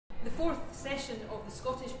The fourth session of the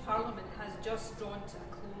Scottish Parliament has just drawn to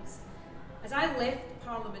a close. As I left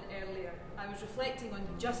Parliament earlier, I was reflecting on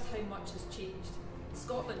just how much has changed.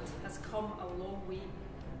 Scotland has come a long way.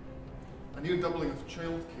 A near doubling of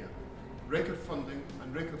childcare, record funding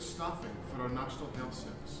and record staffing for our National Health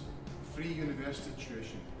Service, free university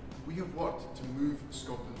tuition. We have worked to move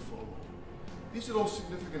Scotland forward. These are all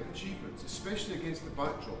significant achievements, especially against the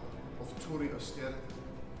backdrop of Tory austerity.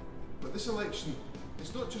 But this election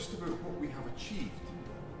is not just about what we have achieved,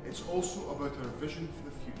 it's also about our vision for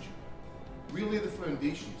the future. We lay the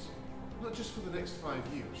foundations, not just for the next 5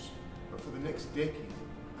 years, but for the next decade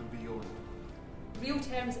and beyond. Real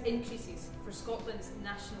terms increases for Scotland's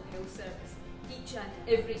National Health Service each and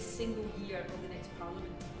every single year of the next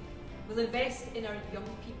Parliament. We'll invest in our young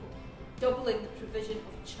people, doubling the provision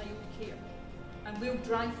of childcare, and we'll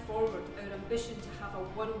drive forward our ambition to have a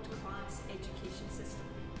world-class education system.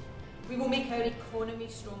 We will make our economy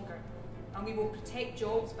stronger, and we will protect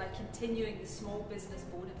jobs by continuing the small business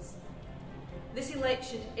bonus. This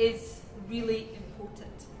election is really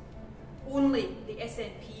important. Only the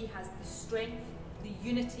SNP has the strength, the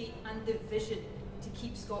unity and the vision to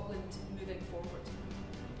keep Scotland moving forward.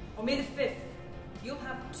 On May the 5th, you'll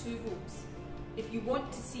have 2 votes. If you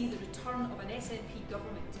want to see the return of an SNP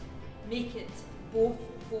government, make it both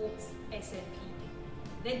votes SNP.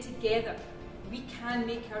 Then together, we can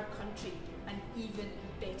make our country an even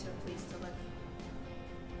better place to live.